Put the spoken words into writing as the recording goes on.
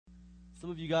Some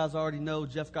of you guys already know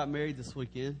Jeff got married this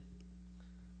weekend.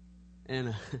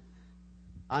 And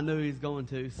I knew he was going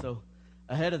to. So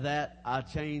ahead of that, I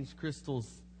changed Crystal's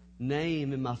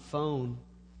name in my phone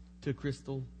to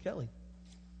Crystal Kelly.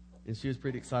 And she was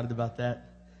pretty excited about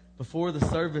that. Before the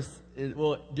service,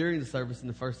 during the service, in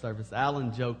the first service,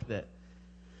 Alan joked that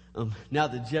now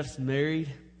that Jeff's married,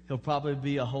 he'll probably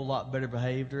be a whole lot better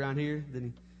behaved around here than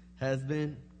he has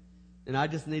been. And I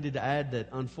just needed to add that,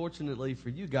 unfortunately for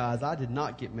you guys, I did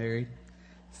not get married.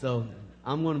 So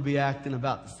I'm going to be acting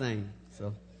about the same.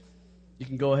 So you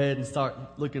can go ahead and start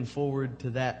looking forward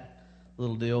to that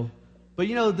little deal. But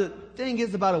you know, the thing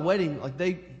is about a wedding, like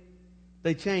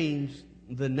they change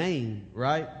the name,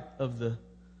 right, of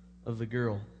the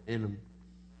girl. And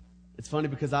it's funny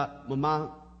because when my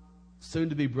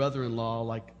soon-to-be brother-in-law,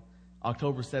 like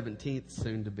October 17th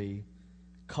soon-to-be,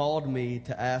 called me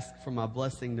to ask for my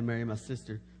blessing to marry my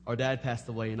sister. Our dad passed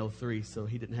away in 2003, so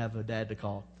he didn't have a dad to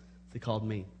call. So he called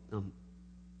me.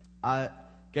 I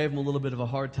gave him a little bit of a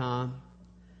hard time.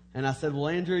 And I said, well,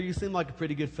 Andrew, you seem like a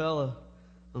pretty good fella.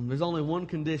 There's only one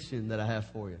condition that I have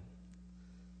for you.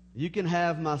 You can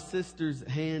have my sister's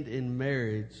hand in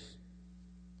marriage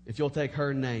if you'll take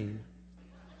her name.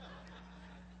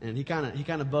 And he kind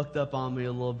of bucked up on me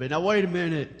a little bit. Now, wait a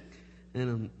minute.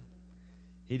 And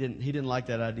he didn't like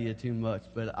that idea too much,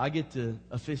 but I get to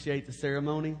officiate the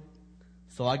ceremony,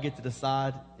 so I get to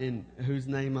decide in whose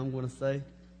name I'm going to say.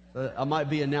 I might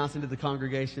be announcing to the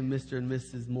congregation, Mr. and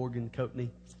Mrs. Morgan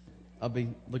Coatney. I'll be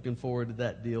looking forward to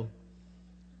that deal.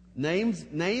 Names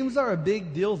are a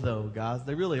big deal, though, guys.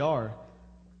 They really are.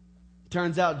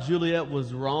 Turns out Juliet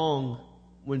was wrong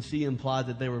when she implied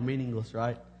that they were meaningless,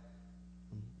 right?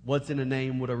 What's in a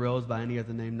name would a rose by any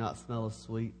other name not smell as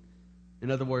sweet? In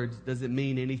other words, does it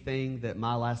mean anything that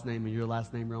my last name and your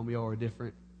last name, Romeo, are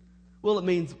different? Well, it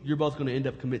means you're both going to end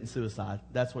up committing suicide.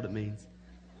 That's what it means.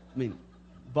 I mean,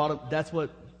 that's what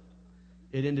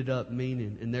it ended up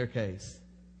meaning in their case.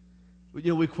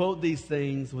 You know, we quote these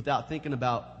things without thinking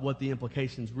about what the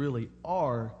implications really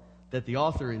are that the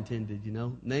author intended, you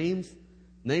know.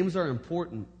 Names are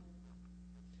important.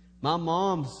 My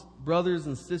mom's brothers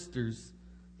and sisters,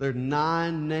 there are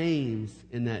 9 names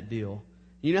in that deal.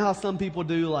 You know how some people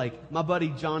do, like my buddy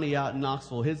Johnny out in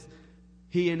Knoxville,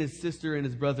 he and his sister and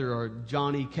his brother are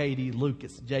Johnny, Katie,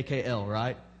 Lucas, JKL,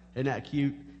 right? Isn't that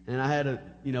cute? And I had a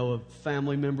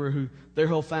family member who, their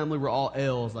whole family were all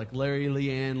L's, like Larry,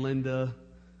 Leanne, Linda,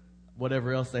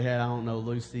 whatever else they had. I don't know,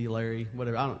 Lucy, Larry,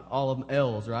 whatever. All of them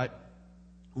L's, right?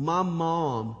 My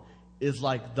mom is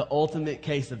like the ultimate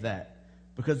case of that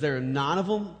because there are 9 of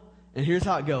them. And here's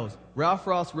how it goes. Ralph,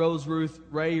 Ross, Rose, Ruth,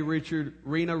 Ray, Richard,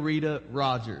 Rena, Rita,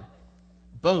 Roger.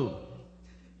 Boom.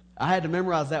 I had to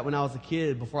memorize that when I was a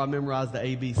kid before I memorized the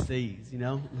ABCs, you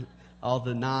know, all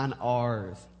the 9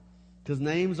 R's. Because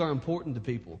names are important to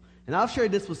people. And I've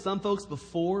shared this with some folks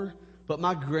before, but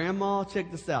my grandma,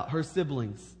 check this out, her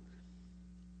siblings.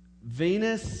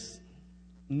 Venus,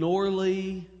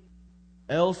 Norley,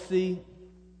 Elsie,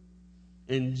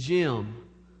 and Jim,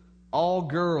 all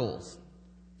girls.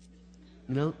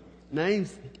 You know,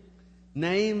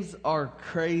 names are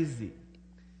crazy.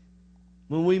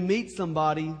 When we meet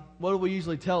somebody, what do we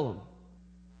usually tell them?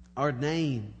 Our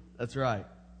name. That's right.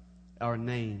 Our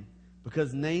name.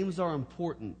 Because names are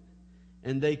important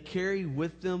and they carry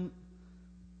with them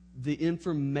the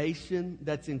information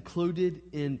that's included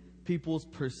in people's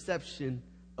perception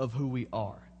of who we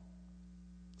are.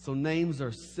 So names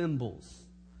are symbols,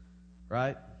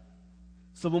 right?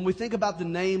 So when we think about the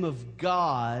name of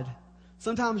God,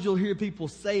 sometimes you'll hear people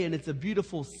say, and it's a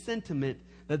beautiful sentiment,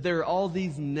 that there are all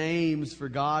these names for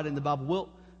God in the Bible. Well,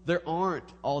 there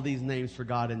aren't all these names for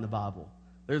God in the Bible.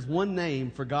 There's one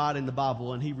name for God in the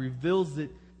Bible, and He reveals it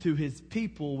to His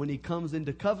people when He comes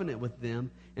into covenant with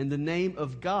them. And the name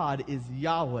of God is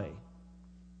Yahweh.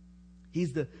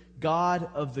 He's the God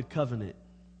of the covenant.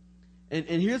 And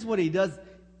here's what He does.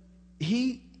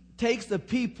 He takes the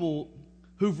people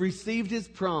who've received His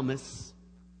promise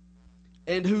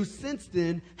and who since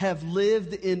then have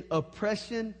lived in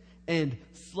oppression and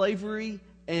slavery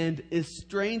and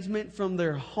estrangement from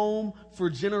their home for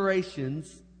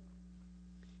generations.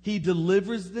 He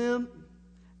delivers them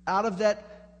out of that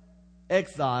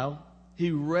exile.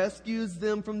 He rescues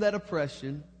them from that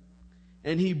oppression.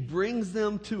 And He brings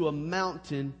them to a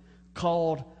mountain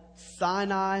called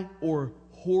Sinai or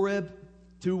Horeb.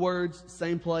 2 words,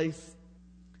 same place.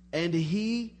 And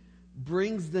He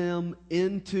brings them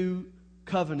into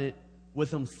covenant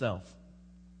with Himself.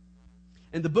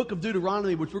 In the book of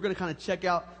Deuteronomy, which we're going to kind of check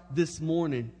out this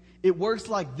morning, it works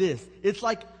like this. It's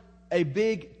like a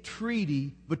big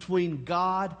treaty between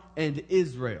God and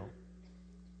Israel.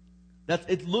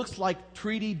 It looks like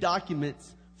treaty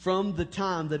documents from the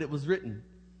time that it was written.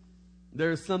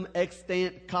 There are some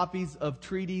extant copies of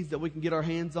treaties that we can get our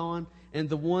hands on, and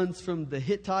the ones from the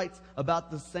Hittites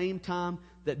about the same time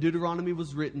that Deuteronomy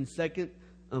was written, second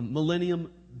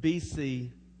millennium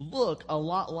BC, look a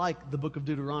lot like the book of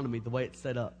Deuteronomy, the way it's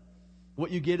set up.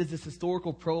 What you get is this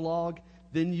historical prologue,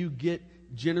 then you get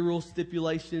general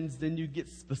stipulations, then you get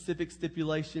specific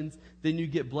stipulations, then you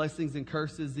get blessings and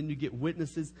curses, then you get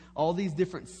witnesses, all these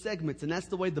different segments, and that's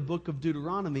the way the book of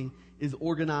Deuteronomy is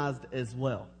organized as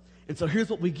well. And so here's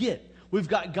what we get. We've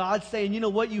got God saying, you know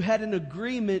what, you had an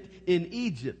agreement in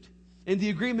Egypt, and the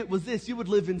agreement was this: you would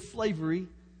live in slavery,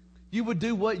 you would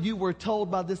do what you were told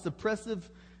by this oppressive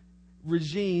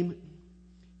regime,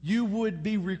 you would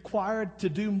be required to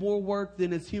do more work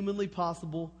than is humanly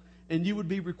possible, and you would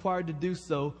be required to do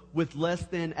so with less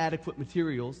than adequate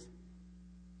materials.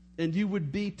 And you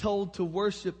would be told to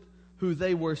worship who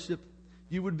they worship.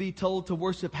 You would be told to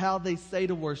worship how they say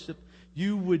to worship.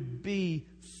 You would be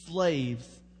slaves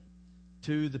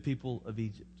to the people of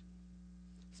Egypt,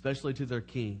 especially to their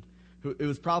king. It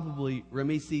was probably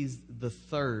Ramesses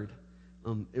III.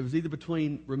 It was either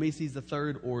between Ramesses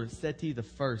III or Seti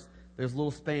I. There's a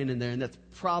little span in there, and that's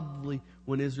probably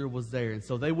when Israel was there. And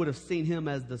so they would have seen him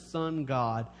as the sun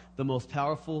god, the most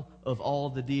powerful of all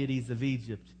the deities of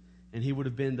Egypt. And he would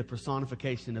have been the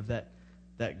personification of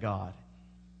that god.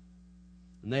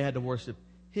 And they had to worship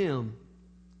him.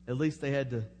 At least they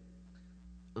had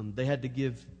to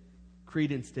give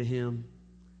credence to him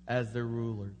as their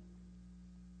ruler.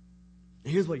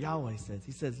 And here's what Yahweh says.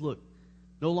 He says, look,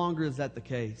 no longer is that the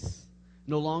case.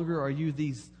 No longer are you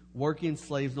these working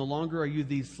slaves. No longer are you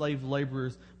these slave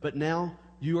laborers. But now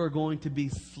you are going to be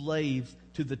slaves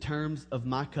to the terms of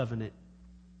my covenant.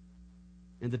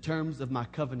 And the terms of my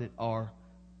covenant are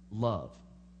love.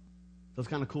 So it's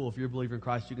kind of cool. If you're a believer in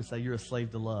Christ, you can say you're a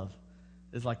slave to love.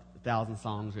 There's like 1,000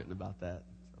 songs written about that.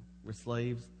 So we're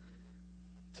slaves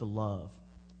to love.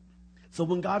 So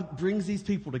when God brings these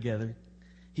people together,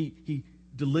 He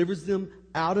delivers them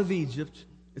out of Egypt.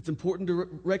 It's important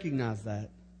to recognize that.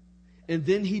 And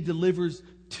then He delivers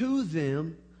to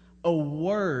them a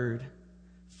word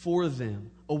for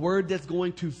them. A word that's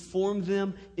going to form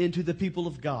them into the people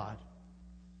of God.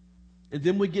 And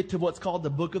then we get to what's called the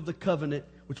Book of the Covenant,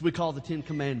 which we call the Ten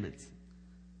Commandments.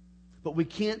 But we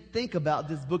can't think about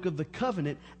this Book of the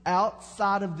Covenant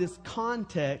outside of this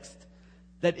context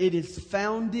that it is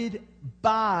founded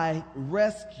by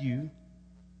rescue.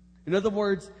 In other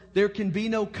words, there can be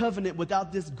no covenant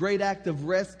without this great act of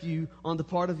rescue on the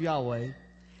part of Yahweh.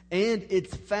 And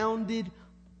it's founded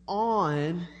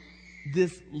on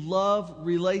this love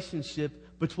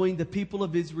relationship between the people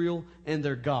of Israel and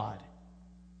their God.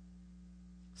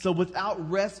 So without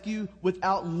rescue,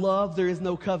 without love, there is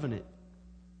no covenant.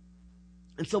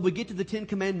 And so we get to the Ten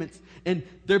Commandments, and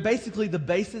they're basically the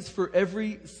basis for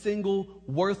every single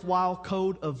worthwhile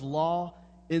code of law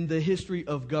in the history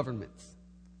of governments.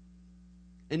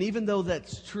 And even though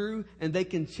that's true, and they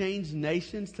can change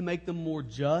nations to make them more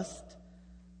just,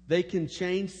 they can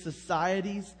change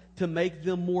societies to make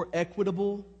them more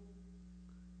equitable,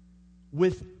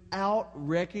 without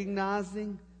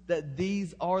recognizing that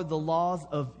these are the laws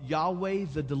of Yahweh,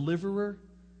 the deliverer,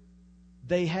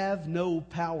 they have no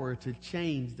power to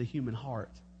change the human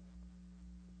heart.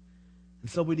 And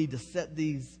so we need to set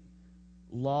these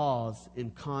laws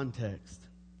in context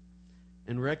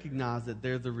and recognize that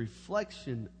they're the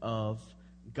reflection of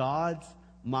God's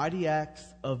mighty acts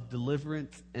of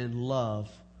deliverance and love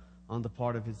on the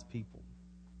part of His people.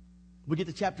 We get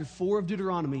to chapter 4 of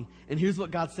Deuteronomy, and here's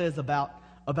what God says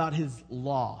about His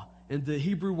law. And the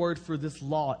Hebrew word for this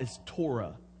law is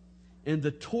Torah. And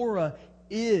the Torah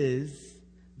is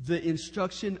the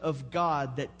instruction of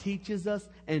God that teaches us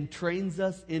and trains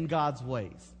us in God's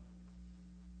ways.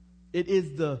 It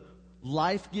is the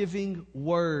life-giving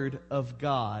word of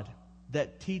God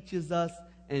that teaches us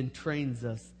and trains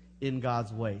us in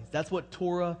God's ways. That's what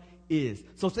Torah is.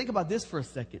 So think about this for a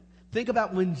second. Think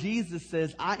about when Jesus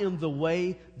says, I am the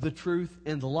way, the truth,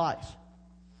 and the life.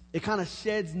 It kind of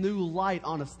sheds new light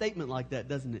on a statement like that,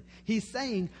 doesn't it? He's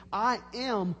saying, I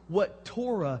am what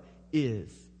Torah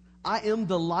is. I am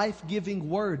the life-giving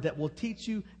word that will teach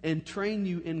you and train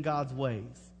you in God's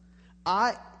ways.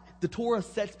 The Torah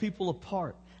sets people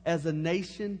apart as a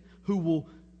nation who will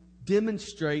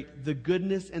demonstrate the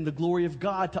goodness and the glory of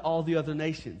God to all the other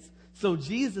nations. So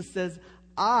Jesus says,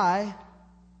 I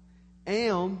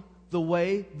am the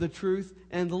way, the truth,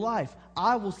 and the life.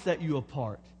 I will set you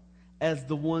apart as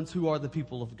the ones who are the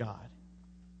people of God.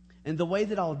 And the way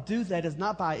that I'll do that is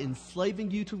not by enslaving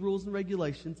you to rules and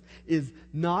regulations, is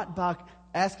not by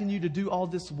asking you to do all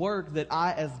this work that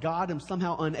I, as God, am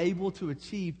somehow unable to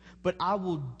achieve, but I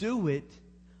will do it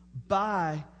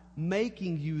by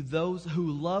making you those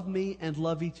who love me and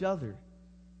love each other.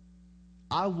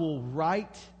 I will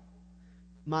write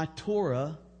my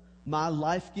Torah, my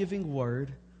life-giving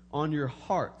word, on your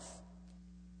hearts.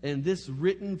 And this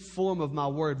written form of my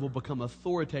word will become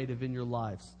authoritative in your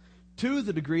lives, to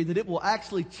the degree that it will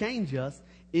actually change us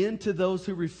into those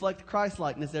who reflect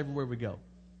Christ-likeness everywhere we go.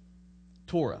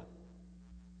 Torah.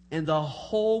 And the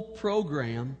whole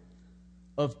program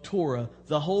of Torah,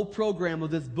 the whole program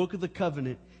of this book of the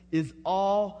covenant, is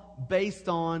all based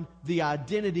on the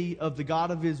identity of the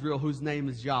God of Israel, whose name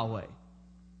is Yahweh.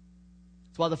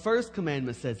 That's why the first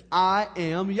commandment says, I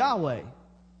am Yahweh.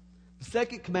 The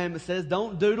second commandment says,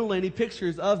 don't doodle any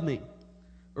pictures of me,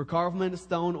 or carve them into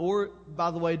stone, or,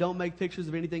 by the way, don't make pictures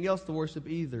of anything else to worship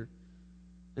either.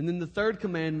 And then the third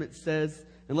commandment says,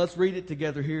 and let's read it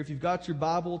together here. If you've got your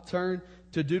Bible, turn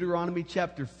to Deuteronomy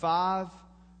chapter 5,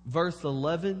 verse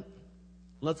 11.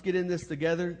 Let's get in this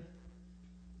together,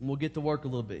 and we'll get to work a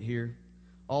little bit here.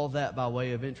 All that by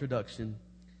way of introduction.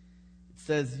 It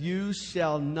says, you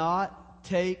shall not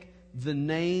take the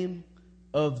name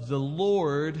of the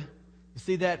Lord. You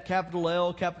see that? Capital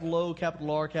L, capital O,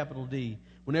 capital R, capital D.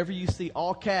 Whenever you see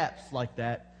all caps like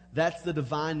that, that's the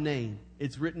divine name.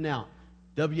 It's written out.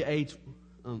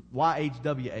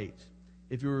 YHWH.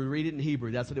 If you were to read it in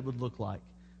Hebrew, that's what it would look like.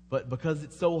 But because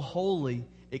it's so holy,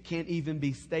 it can't even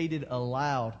be stated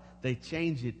aloud. They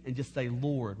change it and just say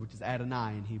Lord, which is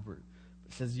Adonai in Hebrew.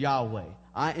 It says Yahweh.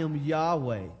 I am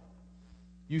Yahweh.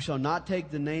 You shall not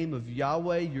take the name of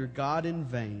Yahweh your God in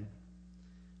vain.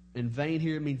 In vain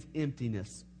here it means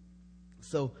emptiness.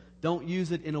 So don't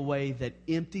use it in a way that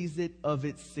empties it of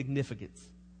its significance.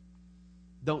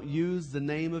 Don't use the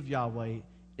name of Yahweh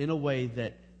in a way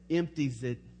that empties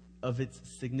it of its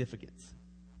significance.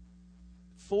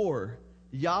 For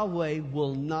Yahweh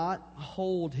will not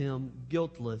hold him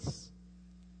guiltless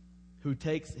who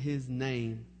takes his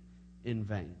name in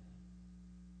vain.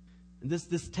 And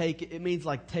this take, it means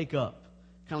like take up.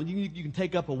 Kind of you can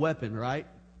take up a weapon, right?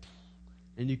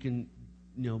 And you can,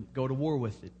 go to war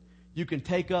with it. You can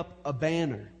take up a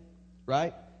banner,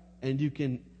 right? And you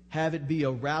can have it be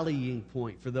a rallying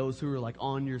point for those who are like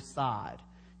on your side.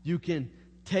 You can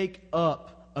take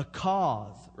up a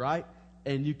cause, right?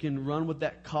 And you can run with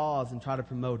that cause and try to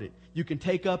promote it. You can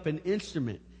take up an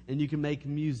instrument and you can make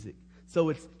music.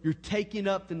 So you're taking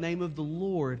up the name of the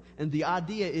Lord, and the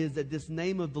idea is that this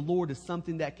name of the Lord is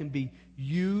something that can be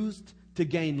used to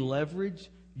gain leverage,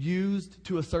 used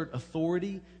to assert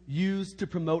authority, used to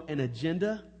promote an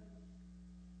agenda.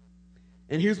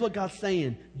 And here's what God's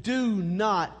saying. Do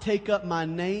not take up my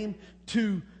name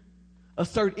to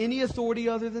assert any authority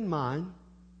other than mine.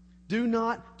 Do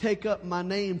not take up my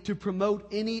name to promote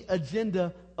any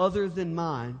agenda other than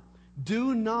mine.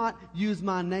 Do not use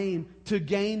my name to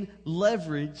gain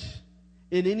leverage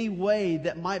in any way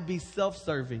that might be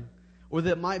self-serving, or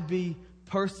that might be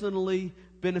personally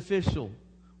beneficial,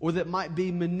 or that might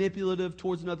be manipulative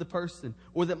towards another person,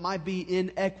 or that might be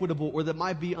inequitable, or that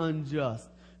might be unjust.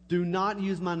 Do not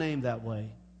use my name that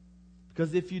way,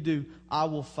 because if you do, I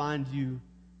will find you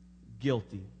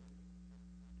guilty.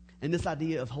 And this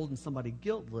idea of holding somebody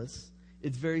guiltless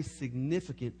is very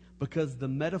significant, because the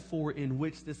metaphor in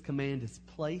which this command is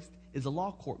placed is a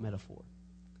law court metaphor.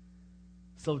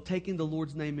 So taking the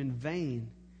Lord's name in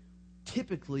vain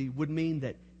typically would mean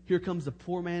that here comes a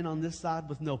poor man on this side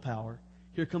with no power.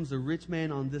 Here comes a rich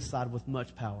man on this side with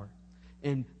much power.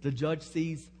 And the judge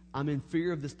sees, I'm in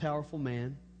fear of this powerful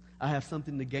man. I have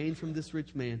something to gain from this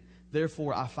rich man.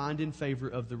 Therefore, I find in favor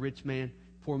of the rich man.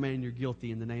 Poor man, you're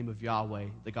guilty in the name of Yahweh,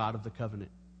 the God of the covenant.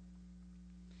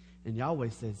 And Yahweh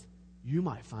says, you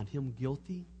might find him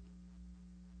guilty,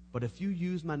 but if you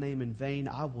use my name in vain,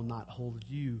 I will not hold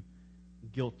you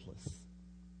guiltless.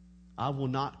 I will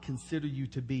not consider you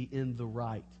to be in the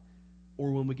right.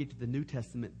 Or when we get to the New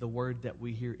Testament, the word that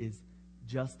we hear is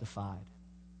justified.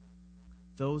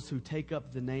 Those who take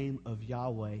up the name of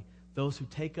Yahweh, those who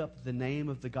take up the name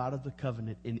of the God of the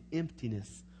covenant in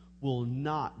emptiness, will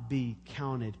not be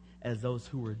counted as those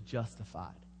who are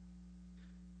justified.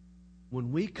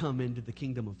 When we come into the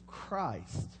kingdom of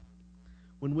Christ,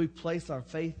 when we place our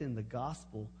faith in the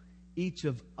gospel, each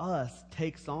of us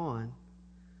takes on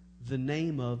the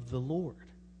name of the Lord,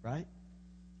 right?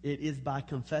 It is by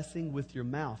confessing with your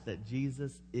mouth that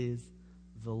Jesus is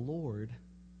the Lord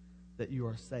that you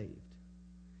are saved.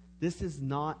 This is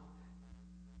not,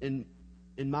 in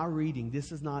my reading,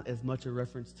 this is not as much a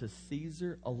reference to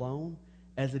Caesar alone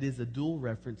as it is a dual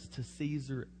reference to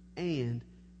Caesar and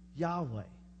Yahweh.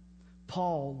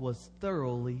 Paul was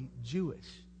thoroughly Jewish.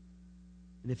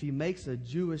 And if he makes a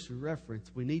Jewish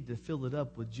reference, we need to fill it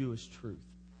up with Jewish truth.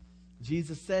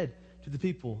 Jesus said to the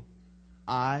people,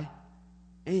 I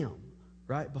am,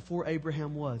 right? Before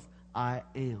Abraham was, I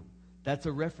am. That's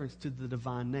a reference to the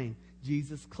divine name.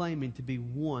 Jesus claiming to be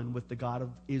one with the God of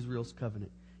Israel's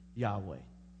covenant, Yahweh.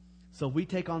 So we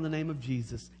take on the name of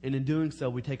Jesus, and in doing so,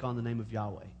 we take on the name of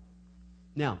Yahweh.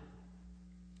 Now,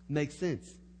 makes sense.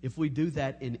 If we do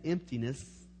that in emptiness,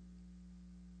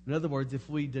 in other words, if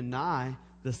we deny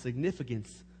the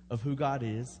significance of who God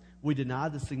is, we deny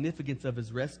the significance of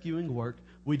his rescuing work,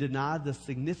 we deny the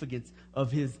significance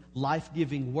of his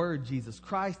life-giving word, Jesus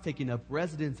Christ, taking up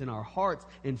residence in our hearts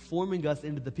and forming us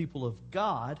into the people of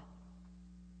God,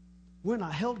 we're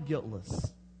not held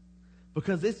guiltless.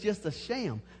 Because it's just a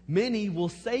sham. Many will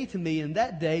say to me in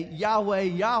that day, Yahweh,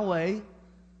 Yahweh,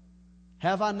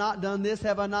 have I not done this?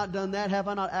 Have I not done that? Have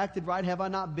I not acted right? Have I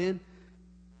not been?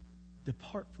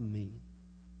 Depart from me,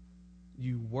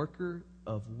 you worker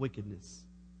of wickedness,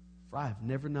 for I have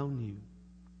never known you.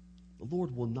 The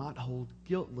Lord will not hold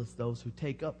guiltless those who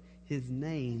take up his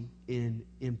name in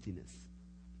emptiness.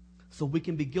 So we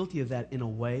can be guilty of that in a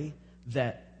way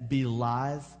that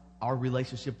belies our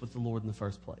relationship with the Lord in the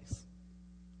first place.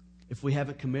 If we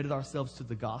haven't committed ourselves to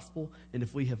the gospel, and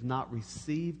if we have not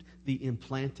received the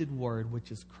implanted word,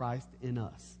 which is Christ in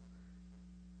us,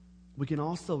 we can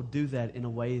also do that in a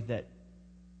way that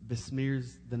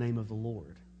besmears the name of the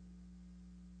Lord.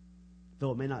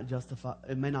 Though it may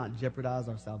not jeopardize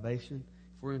our salvation.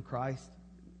 If we're in Christ,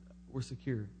 we're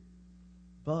secure.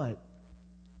 But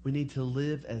we need to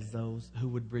live as those who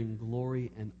would bring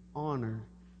glory and honor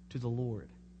to the Lord.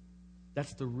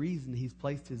 That's the reason he's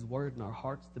placed his word in our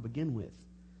hearts to begin with,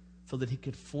 so that he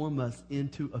could form us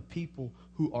into a people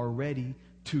who are ready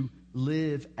to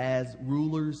live as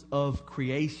rulers of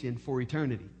creation for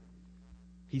eternity.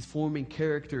 He's forming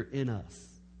character in us.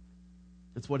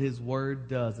 That's what his word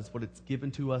does. That's what it's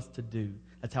given to us to do.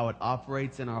 That's how it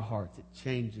operates in our hearts. It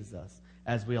changes us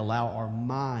as we allow our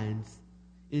minds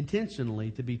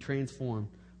intentionally to be transformed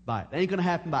by it. It ain't going to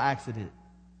happen by accident.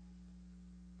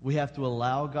 We have to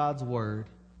allow God's word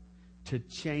to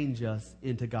change us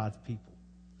into God's people,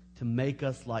 to make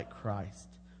us like Christ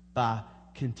by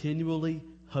continually,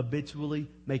 habitually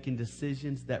making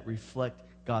decisions that reflect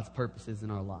God's purposes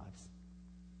in our lives.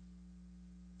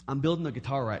 I'm building a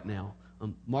guitar right now.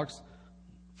 Mark's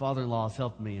father-in-law has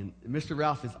helped me, and Mr.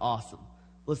 Ralph is awesome.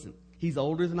 Listen, he's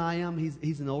older than I am.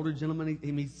 He's an older gentleman.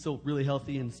 He's still really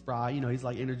healthy and spry. You know, he's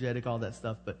like energetic, all that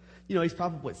stuff. But, you know, he's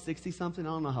probably, 60-something? I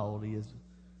don't know how old he is.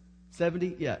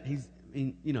 70? Yeah, he's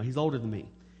older than me.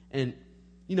 And,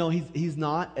 you know, he's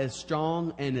not as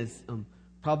strong and as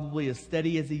probably as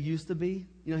steady as he used to be.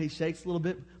 You know, he shakes a little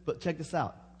bit, but check this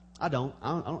out. I don't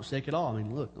shake at all. I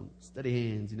mean, look, I'm steady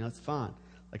hands, you know, it's fine.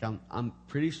 Like I'm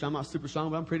pretty strong. I'm not super strong,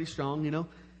 but I'm pretty strong, you know.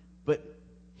 But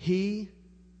he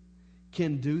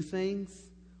can do things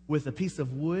with a piece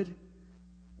of wood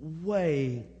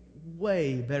way,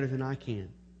 way better than I can.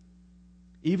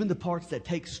 Even the parts that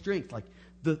take strength, like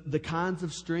the kinds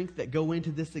of strength that go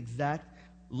into this exact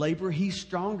labor, he's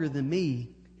stronger than me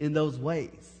in those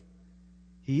ways.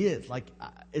 He is. Like,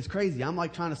 it's crazy. I'm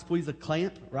like trying to squeeze a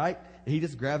clamp, right? And he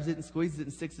just grabs it and squeezes it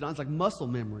and sticks it on. It's like muscle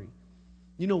memory.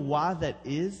 You know why that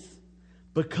is?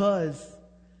 Because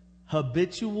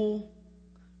habitual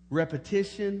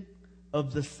repetition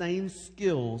of the same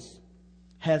skills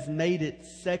has made it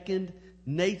second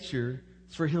nature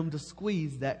for him to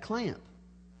squeeze that clamp.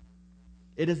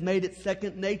 It has made it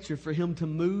second nature for him to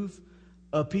move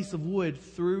a piece of wood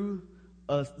through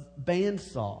a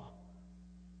bandsaw.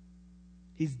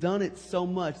 He's done it so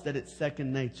much that it's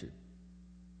second nature.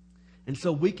 And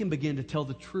so we can begin to tell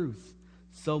the truth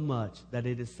so much that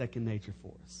it is second nature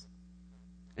for us.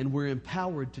 And we're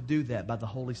empowered to do that by the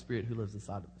Holy Spirit who lives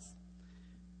inside of us.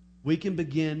 We can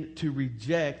begin to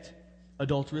reject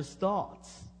adulterous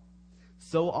thoughts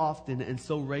so often and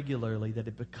so regularly that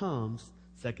it becomes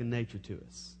second nature to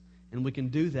us. And we can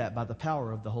do that by the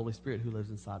power of the Holy Spirit who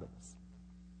lives inside of us.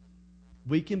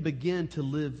 We can begin to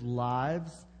live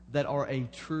lives that are a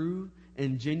true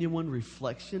and genuine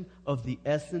reflection of the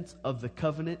essence of the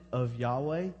covenant of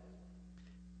Yahweh,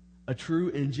 a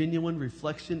true and genuine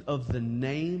reflection of the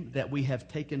name that we have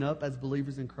taken up as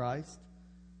believers in Christ.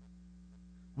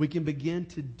 We can begin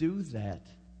to do that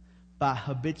by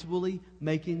habitually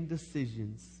making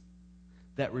decisions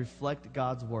that reflect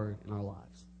God's word in our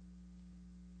lives.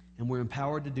 And we're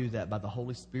empowered to do that by the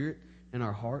Holy Spirit in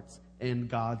our hearts and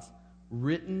God's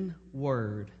written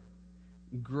word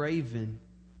graven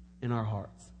in our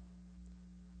hearts.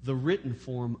 The written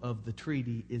form of the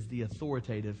treaty is the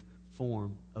authoritative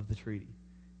form of the treaty.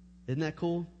 Isn't that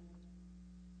cool?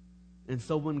 And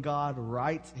so when God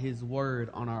writes His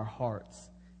word on our hearts,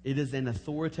 it is an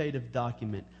authoritative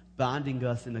document binding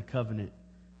us in a covenant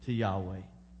to Yahweh.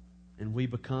 And we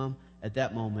become, at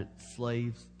that moment,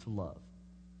 slaves to love.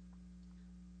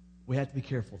 We have to be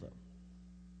careful, though.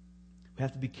 We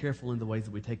have to be careful in the ways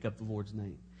that we take up the Lord's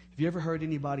name. Have you ever heard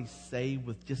anybody say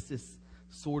with just this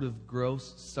sort of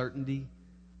gross certainty,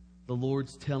 the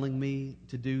Lord's telling me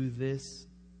to do this?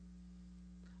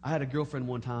 I had a girlfriend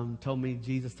one time told me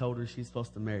Jesus told her she's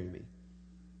supposed to marry me.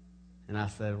 And I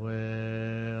said,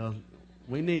 well,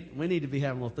 we need to be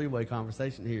having a little three-way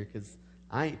conversation here, because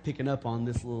I ain't picking up on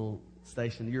this little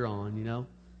station you're on, you know.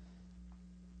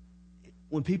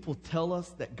 When people tell us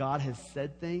that God has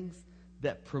said things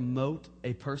that promote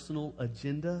a personal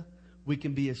agenda, we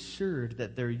can be assured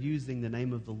that they're using the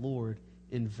name of the Lord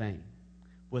in vain,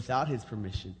 without His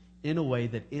permission, in a way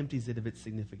that empties it of its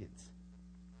significance.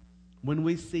 When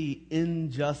we see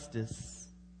injustice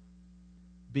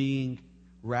being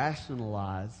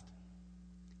rationalized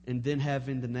and then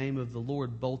having the name of the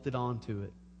Lord bolted onto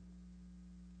it,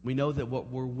 we know that what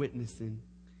we're witnessing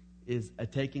is a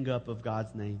taking up of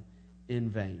God's name in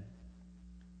vain.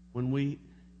 When we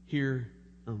hear,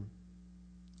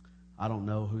 I don't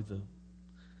know who the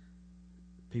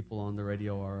people on the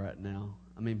radio are right now.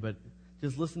 But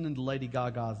just listening to Lady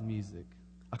Gaga's music,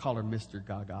 I call her Mr.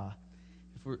 Gaga.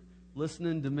 If we're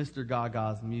listening to Mr.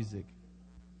 Gaga's music,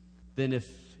 then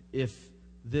if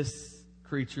this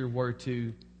creature were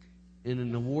to, in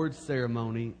an awards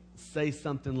ceremony, say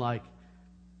something like,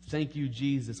 "Thank you,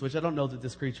 Jesus," which I don't know that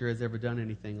this creature has ever done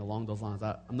anything along those lines.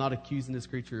 I'm not accusing this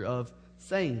creature of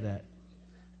saying that.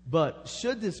 But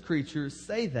should this creature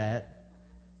say that,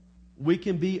 we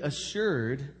can be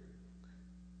assured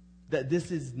that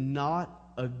this is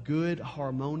not a good,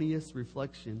 harmonious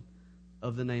reflection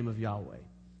of the name of Yahweh.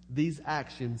 These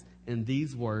actions and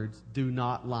these words do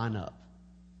not line up.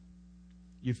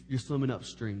 You're swimming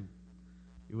upstream.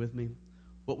 You with me?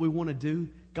 What we want to do,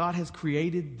 God has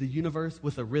created the universe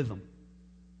with a rhythm.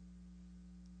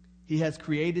 He has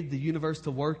created the universe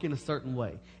to work in a certain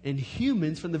way. And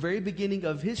humans, from the very beginning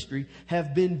of history,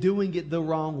 have been doing it the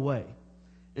wrong way.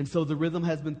 And so the rhythm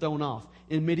has been thrown off.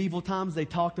 In medieval times, they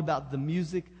talked about the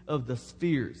music of the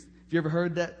spheres. Have you ever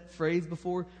heard that phrase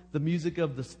before? The music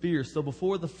of the spheres. So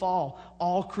before the fall,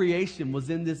 all creation was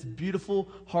in this beautiful,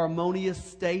 harmonious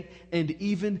state. And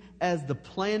even as the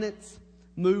planets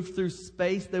moved through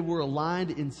space, they were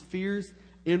aligned in spheres,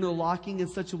 interlocking in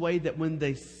such a way that when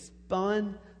they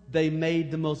spun, they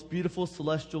made the most beautiful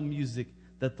celestial music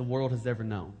that the world has ever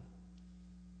known.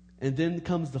 And then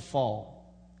comes the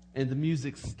fall, and the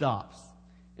music stops,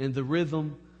 and the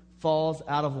rhythm falls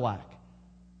out of whack.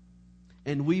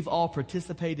 And we've all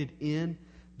participated in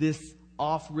this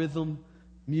off-rhythm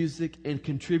music and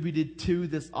contributed to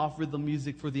this off-rhythm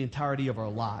music for the entirety of our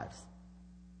lives.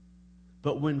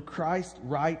 But when Christ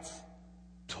writes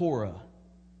Torah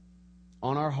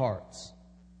on our hearts,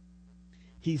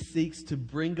 He seeks to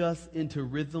bring us into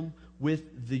rhythm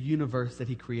with the universe that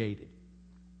He created.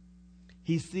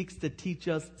 He seeks to teach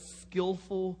us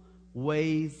skillful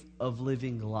ways of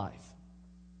living life.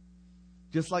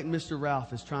 Just like Mr.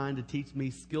 Ralph is trying to teach me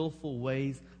skillful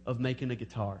ways of making a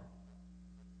guitar.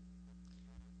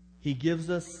 He gives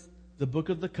us the book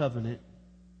of the covenant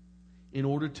in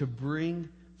order to bring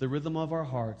the rhythm of our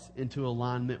hearts into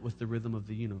alignment with the rhythm of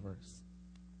the universe.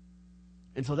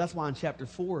 And so that's why in chapter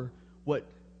 4, what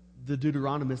the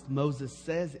Deuteronomist Moses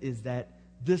says is that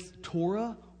this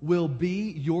Torah will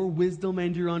be your wisdom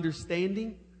and your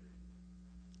understanding.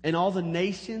 And all the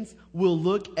nations will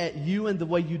look at you and the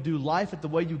way you do life, at the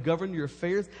way you govern your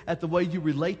affairs, at the way you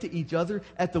relate to each other,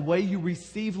 at the way you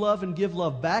receive love and give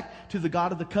love back to the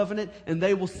God of the covenant. And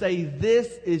they will say, this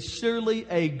is surely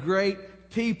a great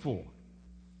people.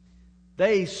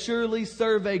 They surely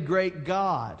serve a great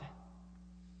God.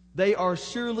 They are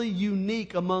surely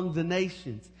unique among the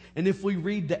nations. And if we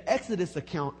read the Exodus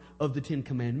account of the Ten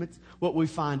Commandments, what we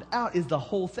find out is the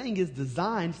whole thing is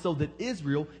designed so that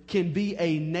Israel can be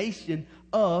a nation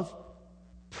of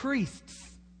priests,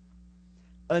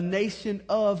 a nation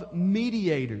of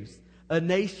mediators, a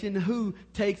nation who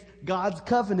takes God's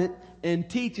covenant and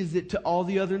teaches it to all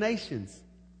the other nations.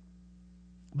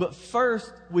 But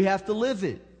first, we have to live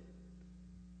it.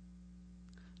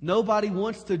 Nobody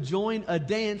wants to join a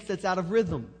dance that's out of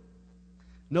rhythm.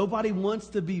 Nobody wants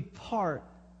to be part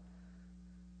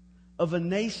of a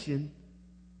nation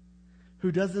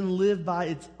who doesn't live by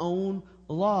its own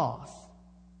laws.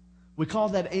 We call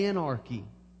that anarchy.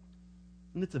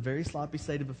 And it's a very sloppy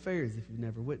state of affairs if you've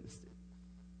never witnessed it.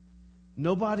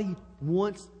 Nobody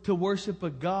wants to worship a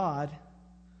God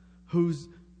whose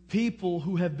people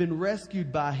who have been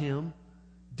rescued by Him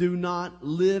do not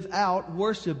live out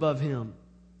worship of Him.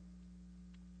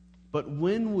 But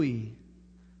when we,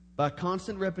 by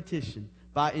constant repetition,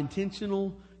 by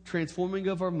intentional transforming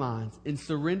of our minds, and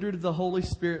surrender to the Holy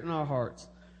Spirit in our hearts,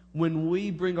 when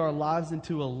we bring our lives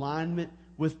into alignment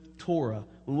with Torah,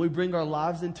 when we bring our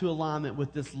lives into alignment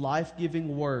with this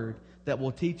life-giving word that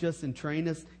will teach us and train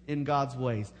us in God's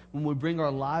ways, when we bring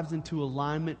our lives into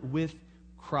alignment with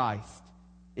Christ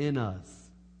in us,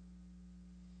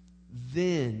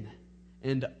 then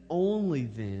and only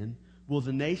then will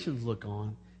the nations look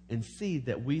on and see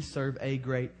that we serve a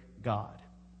great God.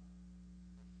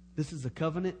 This is a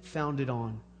covenant founded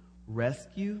on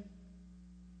rescue,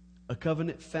 a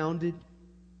covenant founded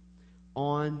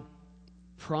on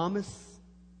promise,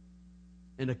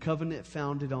 and a covenant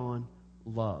founded on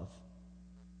love.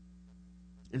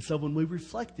 And so when we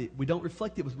reflect it, we don't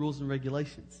reflect it with rules and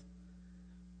regulations.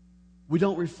 We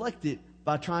don't reflect it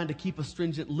by trying to keep a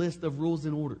stringent list of rules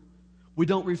and order. We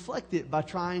don't reflect it by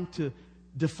trying to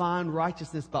define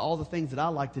righteousness by all the things that I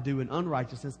like to do and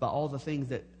unrighteousness by all the things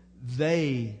that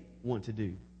they want to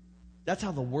do. That's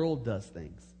how the world does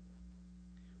things.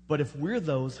 But if we're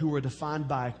those who are defined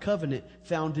by a covenant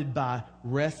founded by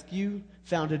rescue,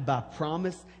 founded by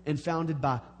promise, and founded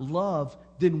by love,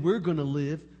 then we're going to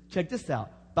live, check this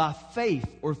out, by faith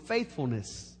or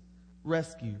faithfulness,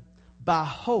 rescue, by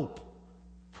hope,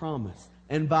 promise,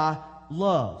 and by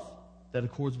love that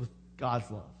accords with God's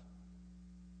love.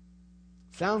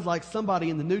 Sounds like somebody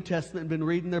in the New Testament had been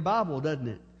reading their Bible, doesn't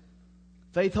it?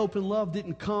 Faith, hope, and love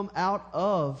didn't come out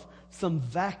of some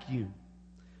vacuum,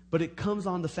 but it comes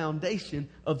on the foundation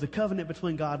of the covenant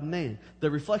between God and man,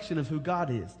 the reflection of who God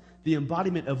is, the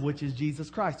embodiment of which is Jesus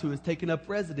Christ, who has taken up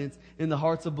residence in the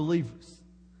hearts of believers.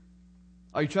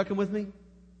 Are you tracking with me?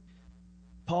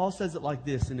 Paul says it like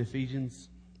this in Ephesians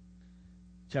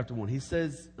chapter 1. He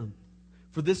says,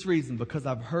 for this reason, because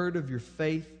I've heard of your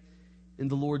faith in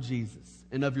the Lord Jesus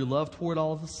and of your love toward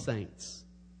all the saints,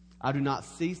 I do not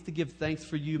cease to give thanks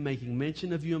for you, making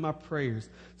mention of you in my prayers,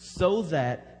 so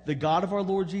that the God of our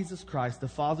Lord Jesus Christ, the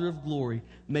Father of glory,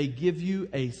 may give you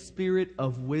a spirit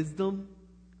of wisdom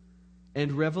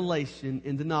and revelation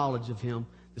in the knowledge of Him.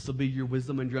 This will be your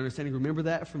wisdom and your understanding. Remember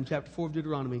that from chapter 4 of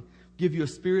Deuteronomy. Give you a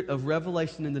spirit of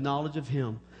revelation in the knowledge of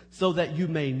Him, so that you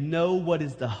may know what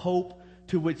is the hope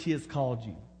to which He has called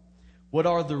you, what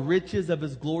are the riches of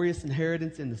His glorious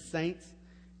inheritance in the saints,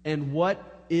 and what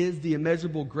is the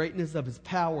immeasurable greatness of His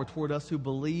power toward us who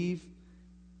believe.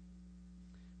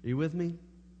 Are you with me?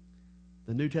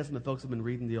 The New Testament folks have been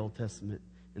reading the Old Testament,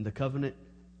 and the covenant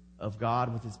of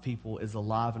God with His people is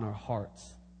alive in our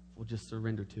hearts. We'll just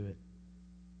surrender to it.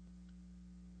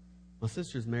 My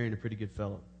sister's marrying a pretty good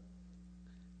fellow.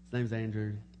 His name's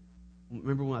Andrew.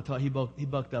 Remember when I told he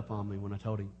bucked up on me when I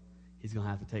told him he's going to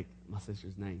have to take my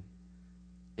sister's name.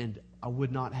 And I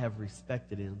would not have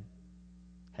respected him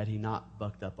had he not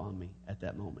bucked up on me at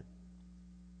that moment.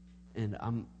 And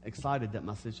I'm excited that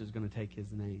my sister's going to take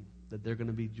his name, that they're going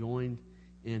to be joined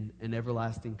in an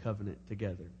everlasting covenant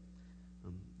together.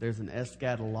 There's an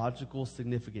eschatological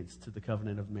significance to the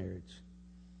covenant of marriage.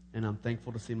 And I'm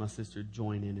thankful to see my sister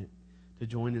join in it, to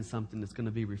join in something that's going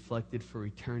to be reflected for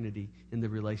eternity in the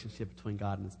relationship between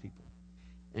God and His people.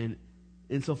 And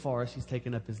insofar as she's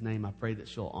taken up His name, I pray that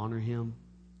she'll honor Him.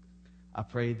 I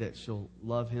pray that she'll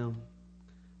love Him.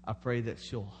 I pray that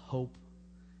she'll hope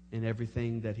in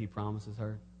everything that He promises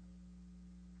her.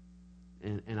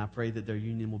 And I pray that their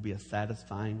union will be a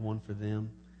satisfying one for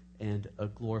them and a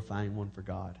glorifying one for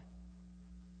God.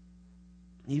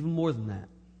 Even more than that,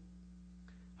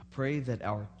 I pray that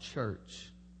our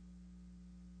church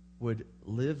would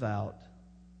live out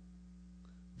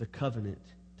the covenant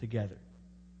together.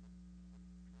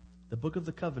 The book of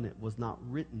the covenant was not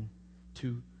written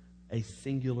to a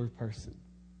singular person.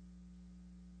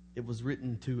 It was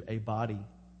written to a body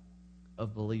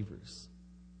of believers.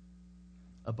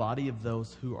 A body of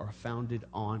those who are founded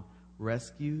on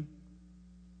rescue,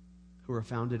 who are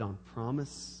founded on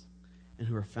promise, and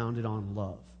who are founded on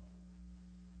love.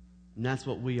 And that's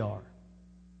what we are.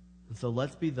 And so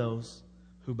let's be those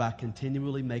who, by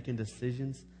continually making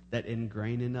decisions that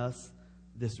ingrain in us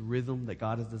this rhythm that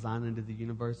God has designed into the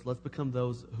universe, let's become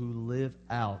those who live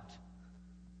out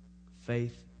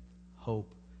faith,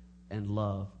 hope, and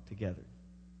love together.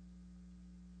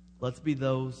 Let's be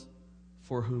those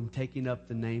for whom taking up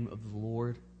the name of the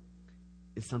Lord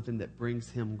is something that brings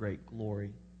Him great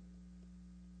glory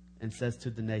and says to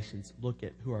the nations, look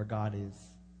at who our God is.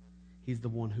 He's the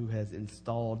one who has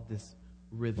installed this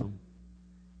rhythm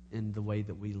in the way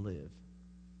that we live.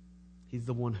 He's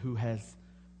the one who has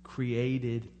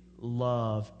created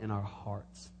love in our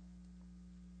hearts.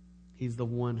 He's the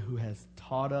one who has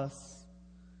taught us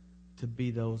to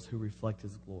be those who reflect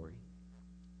His glory.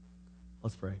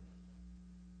 Let's pray.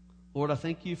 Lord, I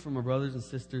thank you for my brothers and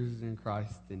sisters in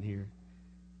Christ in here.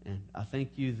 And I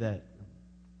thank you that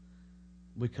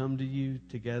we come to you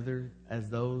together as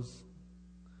those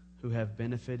who have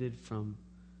benefited from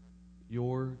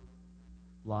your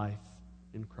life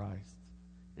in Christ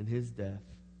and His death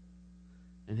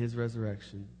and His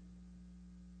resurrection.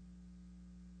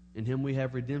 In Him we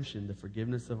have redemption, the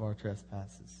forgiveness of our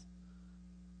trespasses.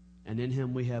 And in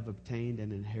Him we have obtained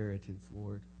an inheritance,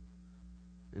 Lord.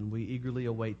 And we eagerly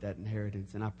await that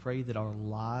inheritance. And I pray that our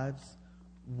lives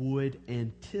would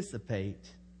anticipate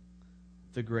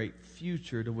the great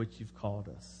future to which you've called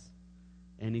us.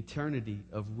 An eternity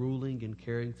of ruling and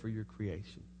caring for your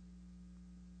creation.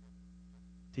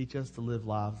 Teach us to live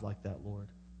lives like that, Lord.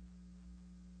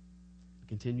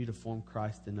 Continue to form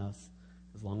Christ in us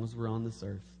as long as we're on this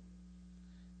earth.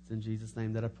 It's in Jesus'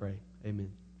 name that I pray.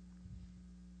 Amen.